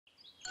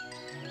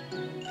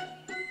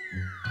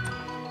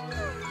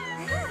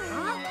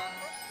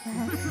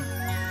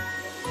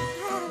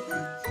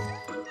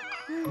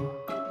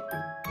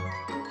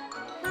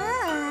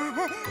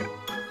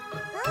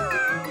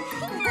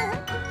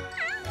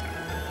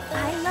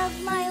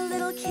love my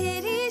little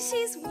kitty,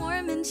 she's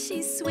warm and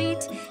she's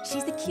sweet.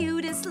 She's the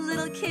cutest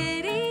little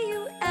kitty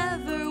you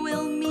ever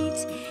will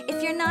meet.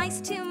 If you're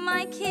nice to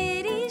my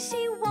kitty,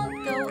 she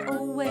won't go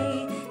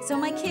away. So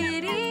my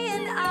kitty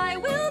and I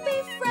will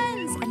be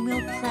friends and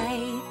we'll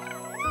play.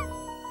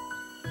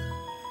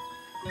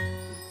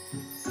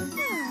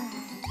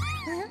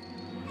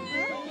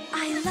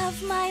 I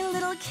love my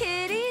little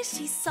kitty,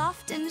 she's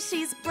soft and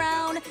she's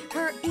brown.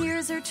 Her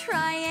ears are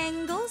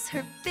triangles,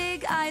 her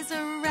big eyes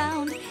are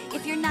round.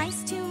 If you're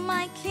nice to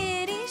my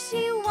kitty,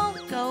 she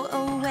won't go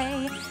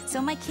away.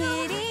 So my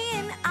kitty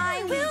and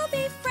I will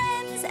be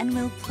friends and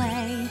we'll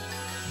play.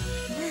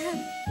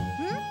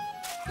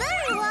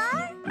 There you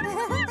are!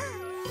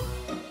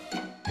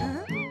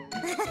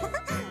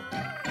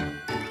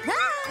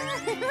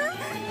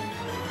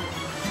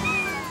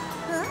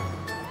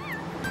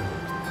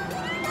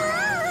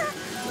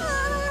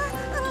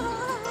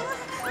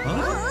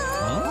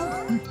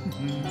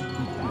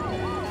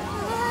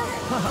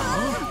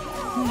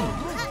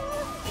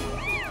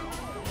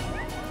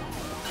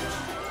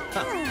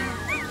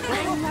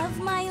 I love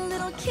my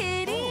little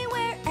kitty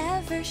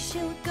wherever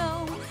she'll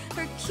go.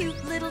 Her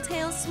cute little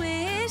tail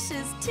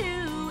swishes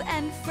to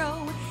and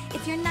fro.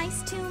 If you're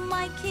nice to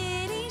my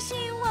kitty,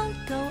 she won't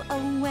go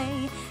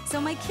away.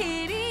 So my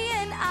kitty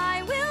and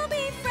I will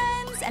be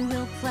friends and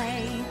we'll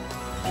play.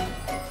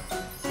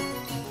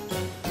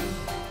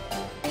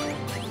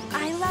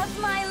 I love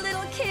my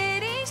little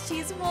kitty,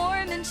 she's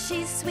warm and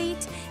she's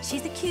sweet.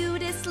 She's the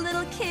cutest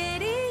little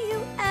kitty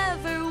you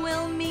ever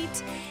will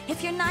meet.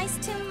 If you're nice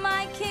to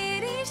my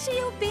kitty,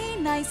 she'll be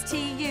nice to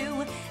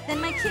you. Then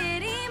my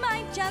kitty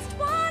might just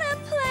wanna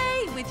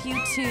play with you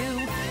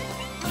too.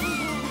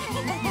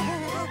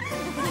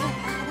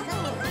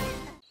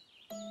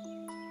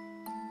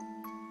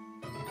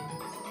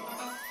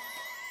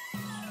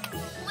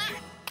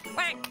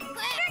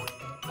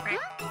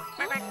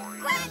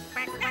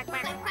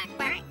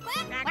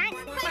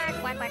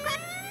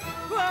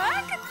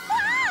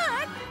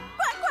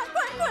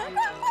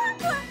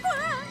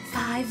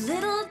 Five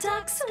little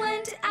ducks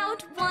went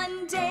out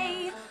one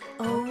day,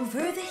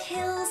 over the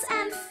hills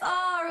and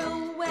far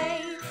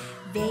away.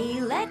 They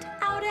let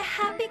out a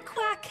happy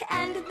quack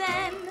and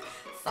then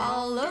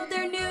followed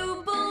their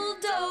new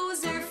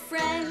bulldozer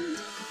friend.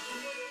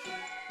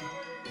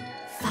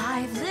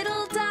 Five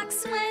little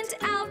ducks went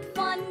out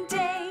one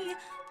day,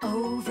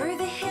 over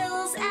the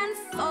hills and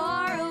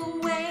far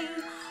away.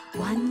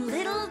 One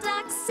little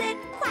duck said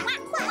quack,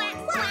 quack,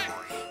 quack.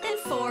 Then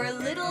four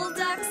little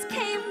ducks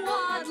came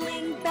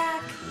waddling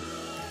back.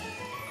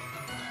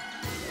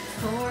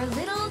 Four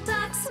little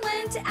ducks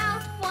went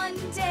out one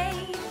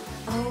day,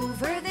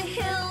 over the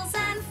hills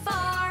and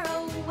far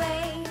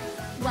away.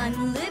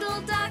 One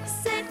little duck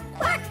said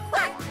quack,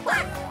 quack,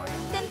 quack.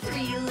 Then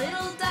three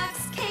little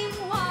ducks came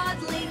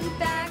waddling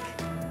back.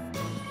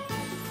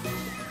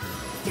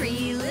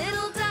 Three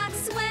little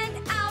ducks went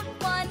out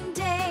one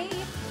day,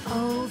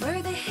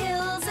 over the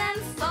hills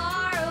and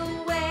far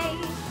away.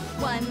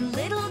 One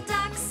little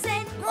duck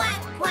said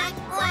quack, quack,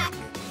 quack.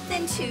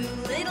 Then two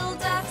little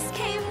ducks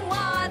came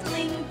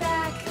waddling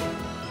back.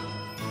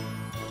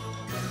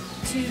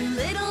 Two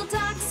little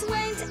ducks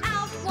went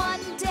out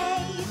one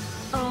day,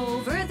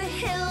 over the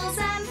hills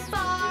and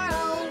far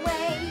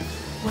away.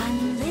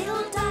 One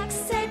little duck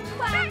said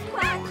quack,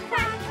 quack,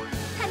 quack.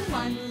 And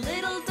one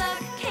little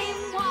duck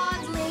came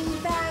waddling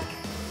back.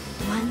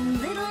 One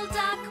little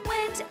duck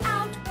went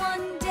out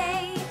one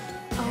day,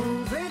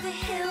 over the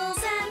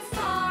hills and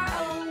far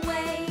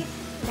away.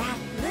 That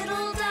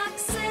little duck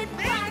said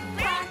quack,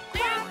 quack,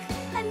 quack.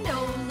 And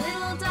no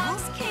little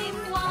ducks came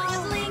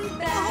waddling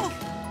back.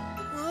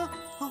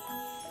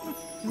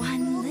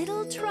 One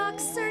little truck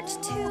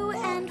searched to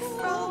and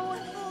fro,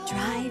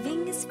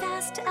 driving as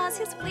fast as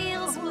his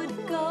wheels would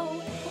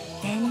go.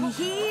 Then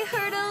he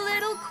heard a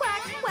little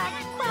quack, quack,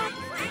 quack,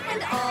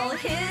 and all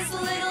his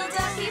little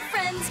ducky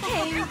friends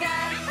came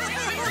back.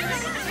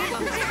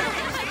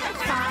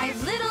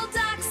 Five little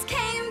ducks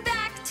came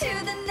back to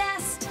the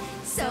nest,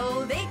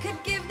 so they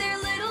could give their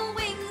little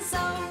wings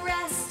a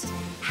rest.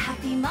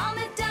 Happy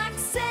Mama Duck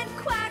said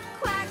quack,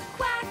 quack,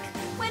 quack,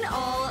 when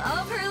all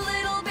of her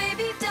little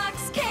baby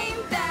ducks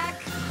came back.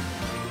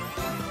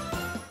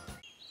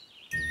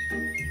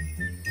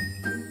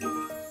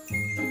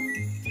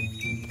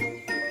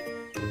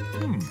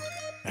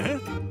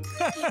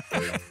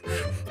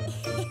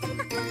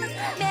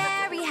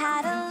 Mary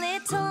had a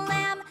little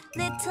lamb,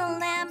 little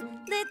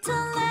lamb,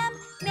 little lamb.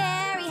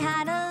 Mary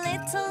had a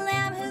little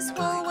lamb whose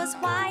wool was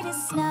white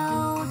as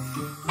snow.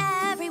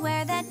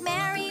 Everywhere that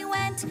Mary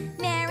went,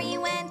 Mary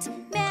went,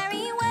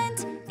 Mary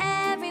went.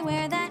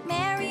 Everywhere that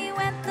Mary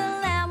went, the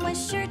lamb was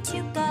sure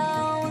to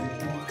go.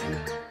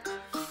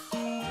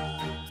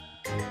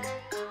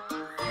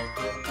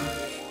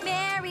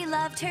 Mary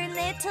loved her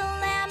little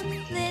lamb,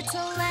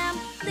 little lamb,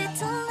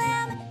 little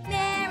lamb.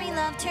 Mary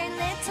loved her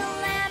little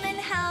lamb and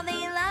how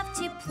they loved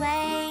to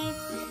play.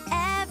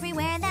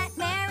 Everywhere that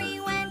Mary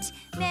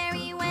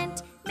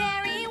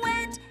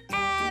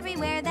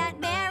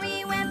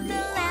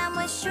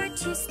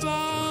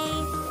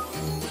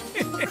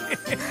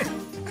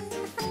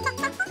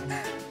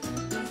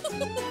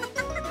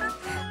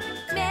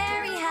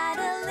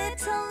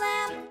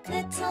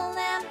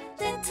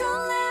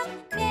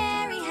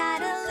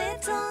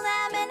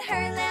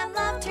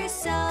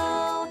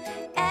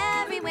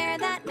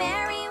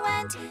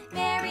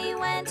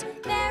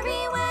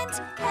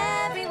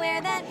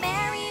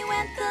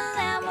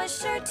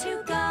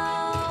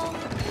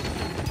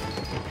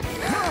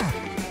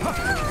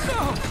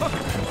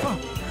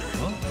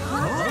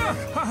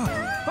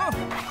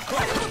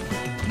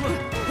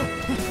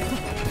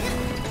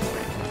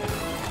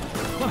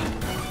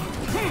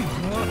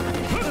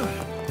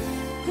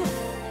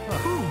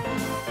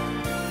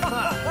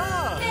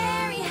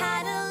Mary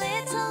had a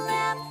little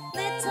lamb,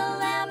 little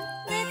lamb,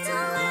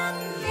 little lamb.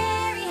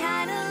 Mary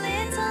had a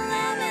little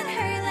lamb, and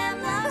her lamb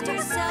loved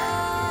her so.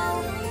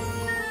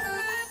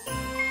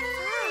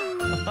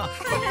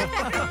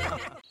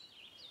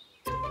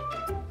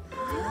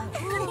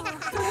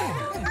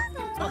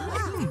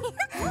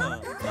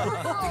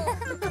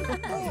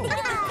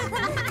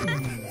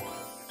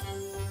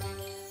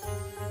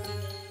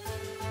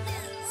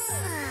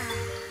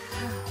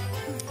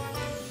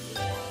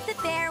 The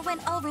bear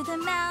went over the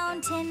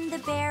mountain, the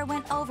bear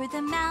went over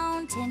the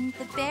mountain,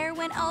 the bear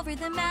went over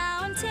the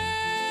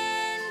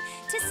mountain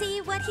to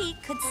see what he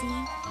could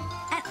see.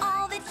 And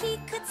all that he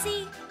could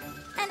see,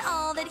 and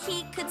all that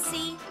he could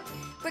see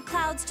were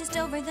clouds just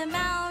over the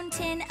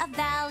mountain, a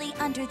valley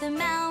under the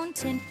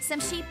mountain, some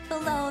sheep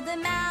below the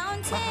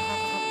mountain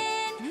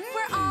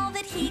were all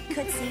that he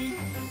could see.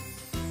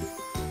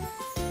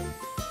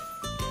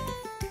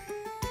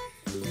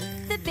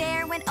 The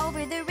bear went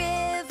over the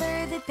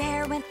river, the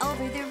bear went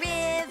over the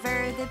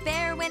river, the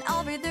bear went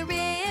over the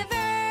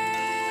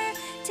river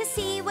to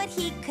see what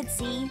he could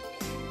see.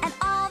 And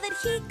all that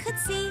he could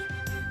see,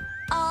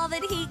 all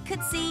that he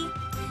could see,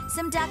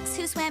 some ducks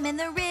who swam in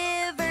the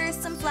river,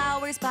 some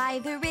flowers by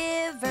the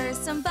river,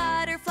 some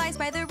butterflies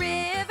by the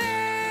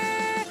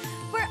river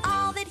were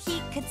all that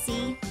he could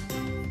see.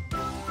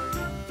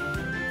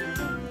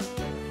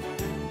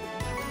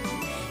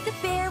 The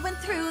bear went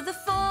through the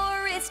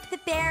forest, the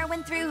bear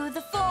went through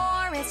the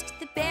forest,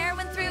 the bear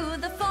went through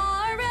the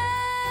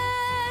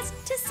forest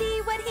to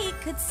see what he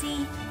could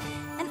see.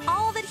 And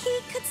all that he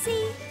could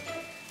see,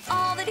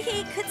 all that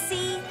he could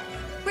see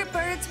were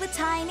birds with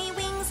tiny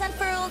wings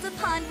unfurled, a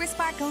pond where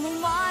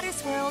sparkling water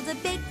swirled, a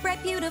big,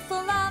 bright, beautiful,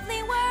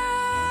 lovely world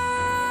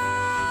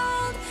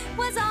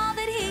was all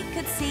that he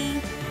could see.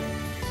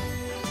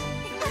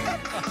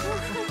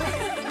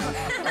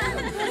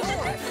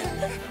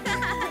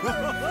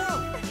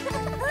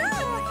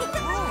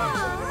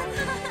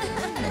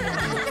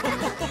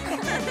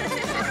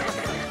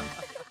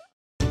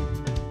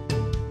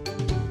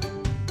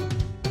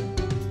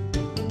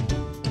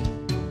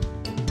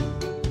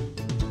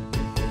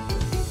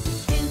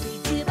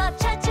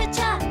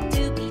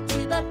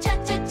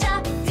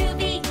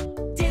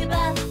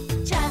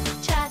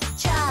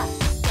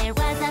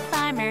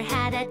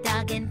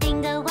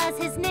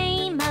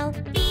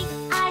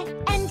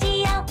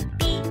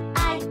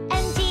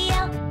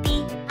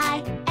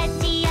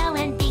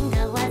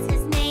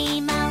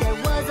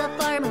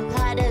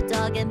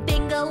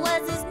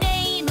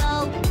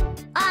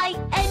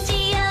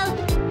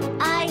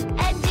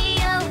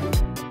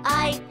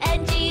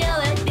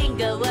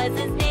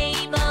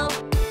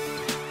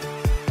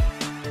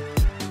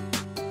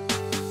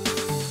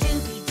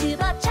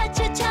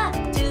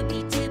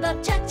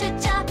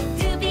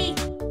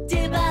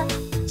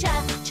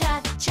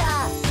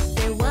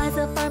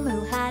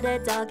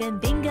 dog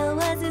and